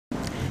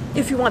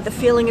If you want the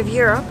feeling of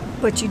Europe,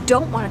 but you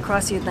don't want to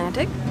cross the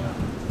Atlantic,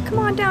 come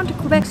on down to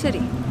Quebec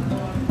City.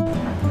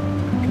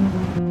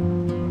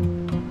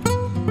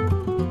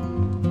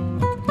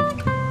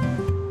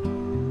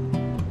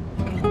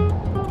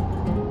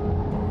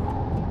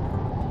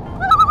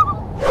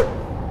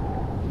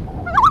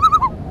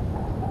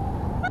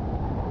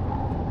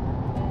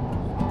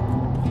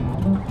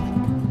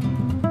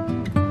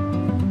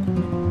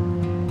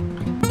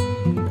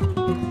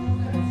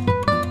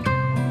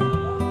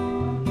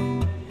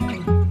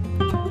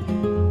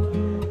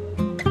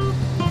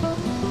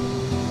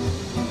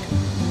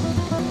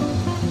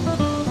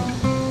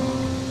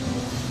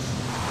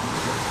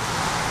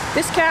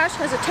 This cache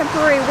has a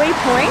temporary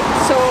waypoint,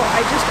 so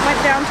I just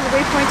went down to the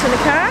waypoints in the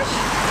cache.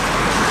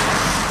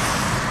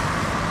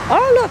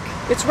 Oh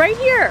look, it's right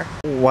here.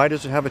 Why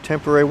does it have a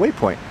temporary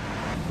waypoint?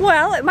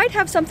 Well, it might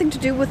have something to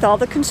do with all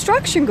the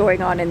construction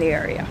going on in the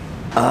area.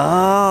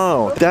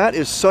 Oh, that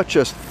is such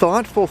a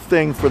thoughtful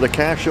thing for the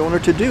cache owner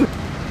to do.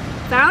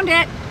 Found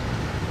it.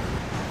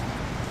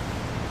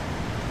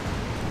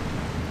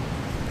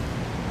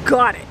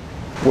 Got it.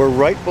 We're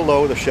right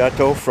below the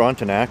Chateau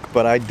Frontenac,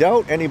 but I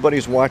doubt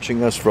anybody's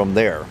watching us from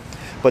there.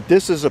 But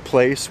this is a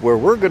place where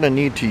we're going to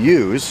need to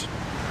use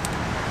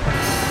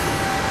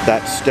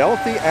that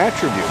stealthy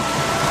attribute,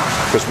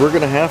 because we're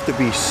going to have to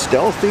be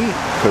stealthy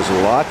because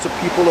lots of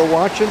people are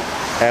watching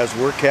as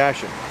we're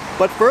caching.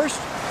 But first,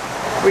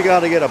 we got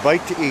to get a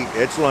bite to eat.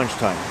 It's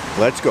lunchtime.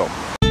 Let's go.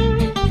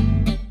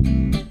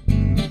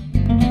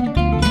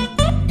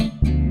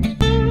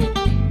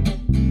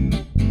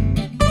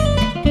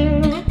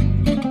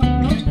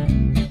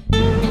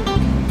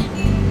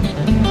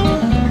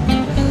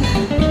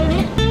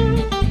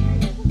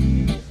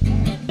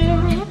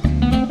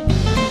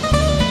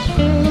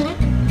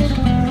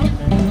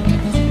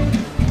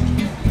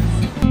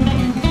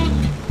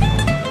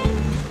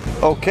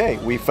 Okay,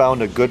 we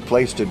found a good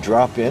place to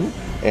drop in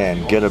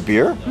and get a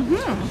beer.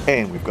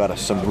 And we've got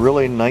some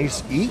really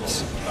nice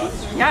eats.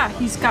 Yeah,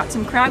 he's got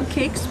some crab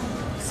cakes.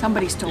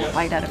 Somebody stole a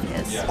bite out of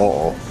his.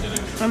 Uh-oh.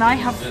 And I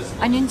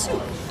have onion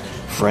soup.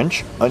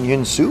 French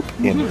onion soup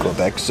in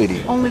Quebec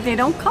City. Only they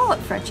don't call it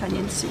French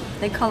onion soup.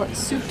 They call it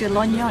soup de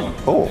l'oignon.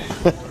 Oh.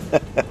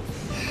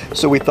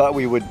 So we thought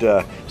we would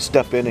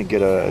step in and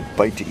get a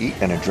bite to eat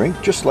and a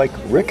drink, just like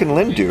Rick and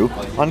Lynn do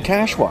on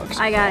Cache Walks.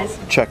 Hi guys.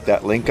 Check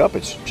that link up.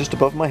 It's just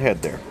above my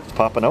head there. It's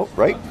popping out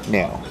right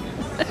now.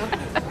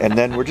 And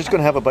then we're just going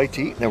to have a bite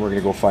to eat, and then we're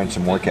going to go find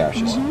some more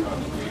caches.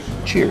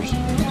 Cheers.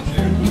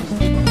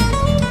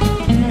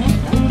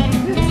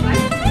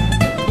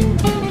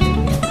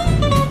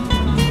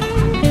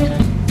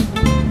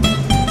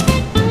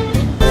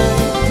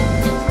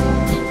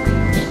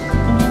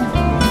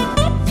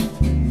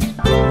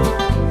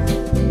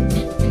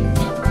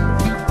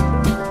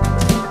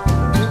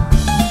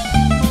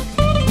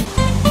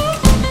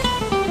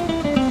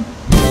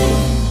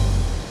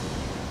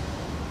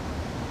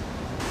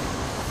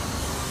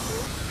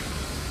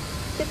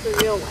 Get the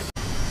real one.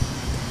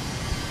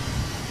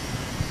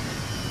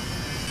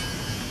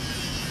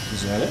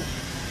 Is that it?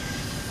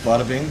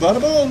 Bada bing, bada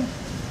boom.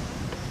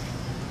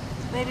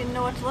 They didn't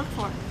know what to look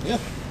for. Yeah.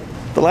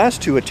 The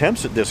last two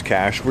attempts at this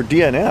cache were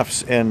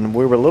DNFs, and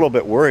we were a little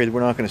bit worried we're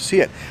not going to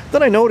see it.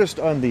 Then I noticed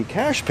on the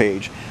cache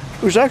page,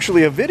 there's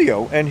actually a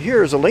video, and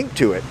here's a link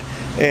to it.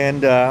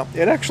 And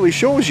it actually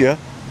shows you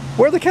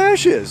where the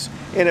cache is.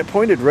 And it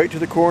pointed right to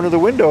the corner of the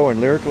window,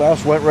 and Lyric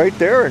Lass went right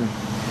there and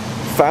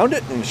found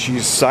it, and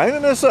she's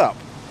signing us up.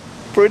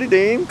 Pretty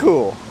damn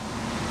cool.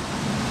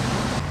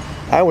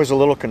 I was a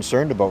little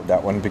concerned about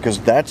that one because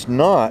that's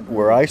not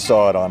where I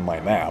saw it on my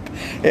map.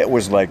 It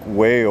was like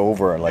way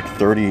over, like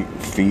 30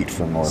 feet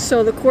from north.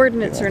 So the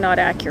coordinates are not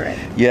accurate.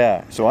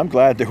 Yeah, so I'm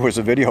glad there was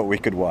a video we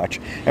could watch.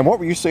 And what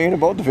were you saying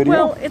about the video?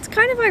 Well, it's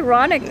kind of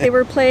ironic. They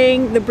were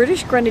playing the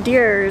British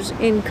Grenadiers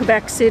in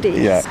Quebec City.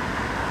 Yeah.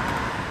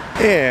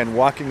 And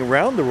walking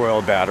around the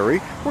Royal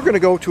Battery, we're going to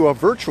go to a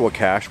virtual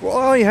cache. Well,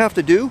 all you have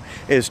to do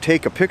is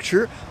take a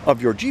picture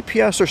of your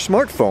GPS or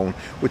smartphone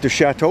with the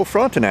Chateau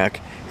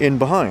Frontenac in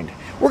behind.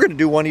 We're going to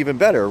do one even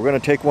better. We're going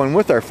to take one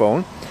with our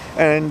phone,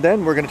 and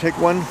then we're going to take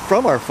one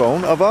from our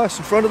phone of us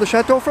in front of the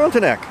Chateau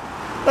Frontenac.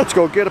 Let's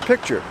go get a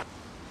picture.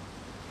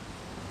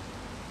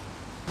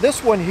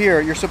 This one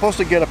here, you're supposed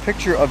to get a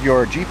picture of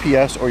your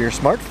GPS or your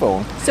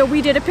smartphone. So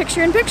we did a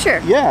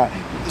picture-in-picture. Yeah.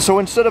 So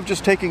instead of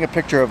just taking a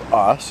picture of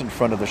us in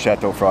front of the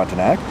Chateau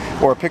Frontenac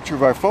or a picture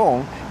of our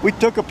phone, we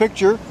took a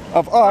picture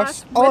of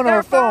us on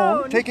our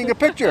phone taking a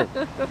picture.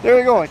 There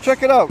you go.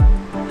 Check it out.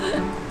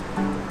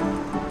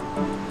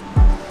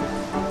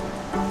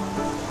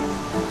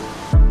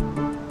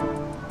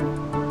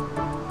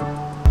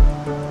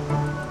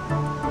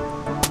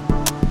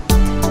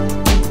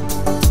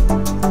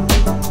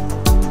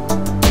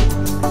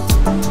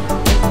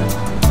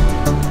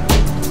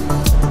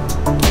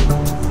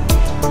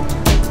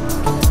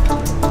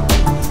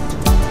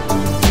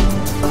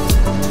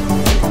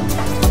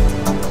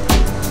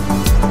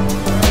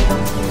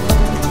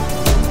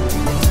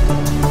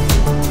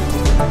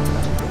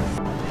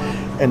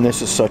 And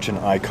this is such an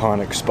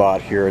iconic spot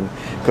here in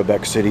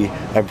Quebec City.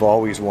 I've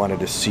always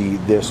wanted to see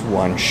this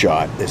one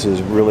shot. This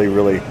is really,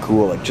 really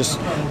cool. It just,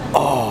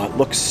 oh, it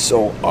looks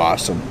so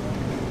awesome.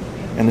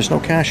 And there's no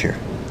cache here.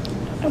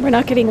 We're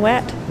not getting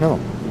wet. No.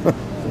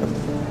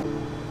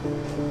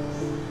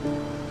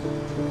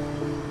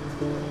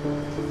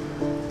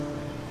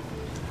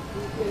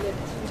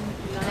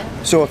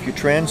 So if you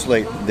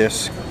translate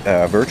this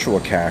virtual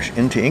cache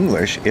into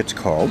English, it's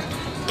called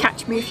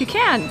Catch Me If You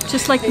Can,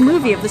 just like the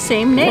movie of the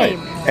same name.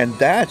 Right. And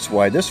that's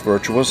why this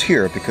virtual is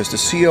here, because the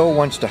CO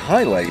wants to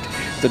highlight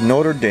the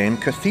Notre Dame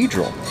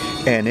Cathedral.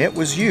 And it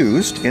was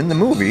used in the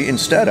movie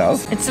instead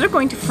of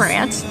going to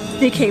France,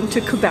 they came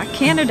to Quebec,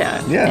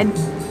 Canada, and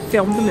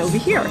filmed the movie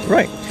here.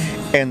 Right.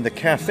 And the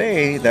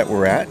cafe that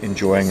we're at,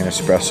 enjoying an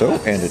espresso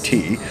and a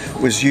tea,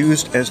 was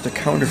used as the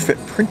counterfeit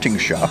printing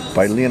shop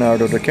by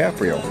Leonardo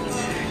DiCaprio.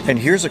 And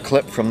here's a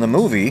clip from the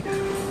movie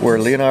where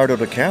Leonardo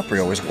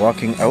DiCaprio is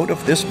walking out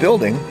of this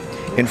building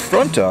in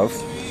front of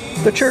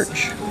the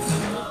church.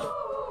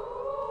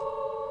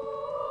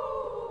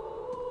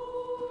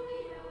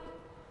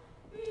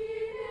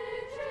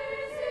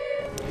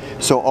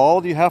 So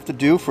all you have to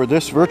do for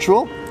this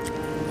virtual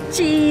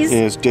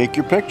is take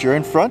your picture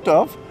in front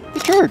of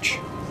the church.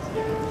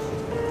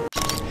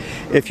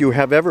 If you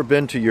have ever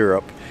been to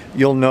Europe,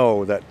 you'll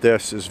know that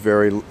this is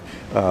very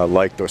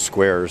like those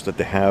squares that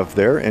they have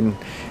there in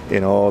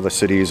all the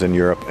cities in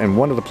Europe. And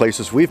one of the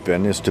places we've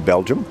been is to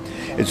Belgium.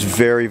 It's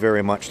very,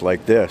 very much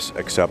like this,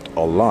 except a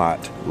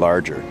lot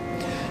larger.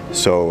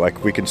 So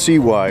like we can see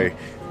why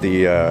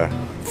the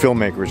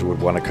filmmakers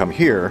would want to come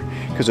here,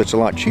 because it's a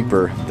lot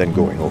cheaper than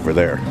going over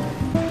there.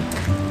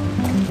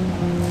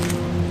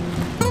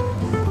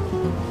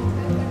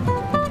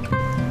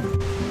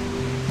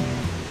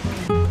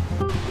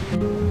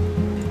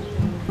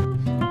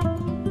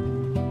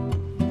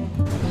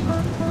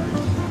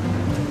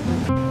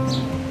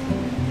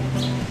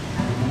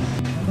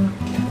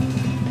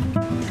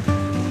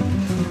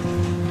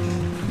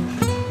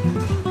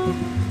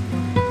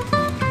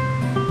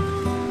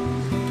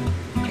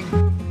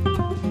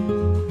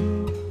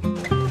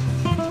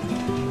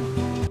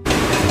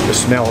 The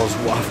smell is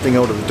wafting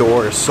out of the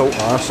door. It's so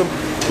awesome.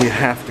 We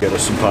have to get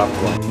us some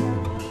popcorn.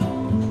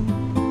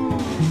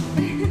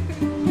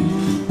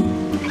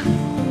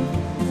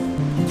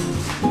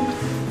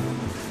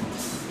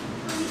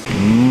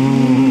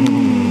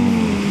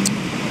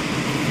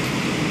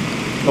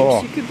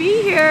 Oh, you could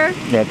be here.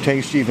 Yeah, it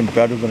tastes even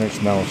better than it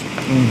smells.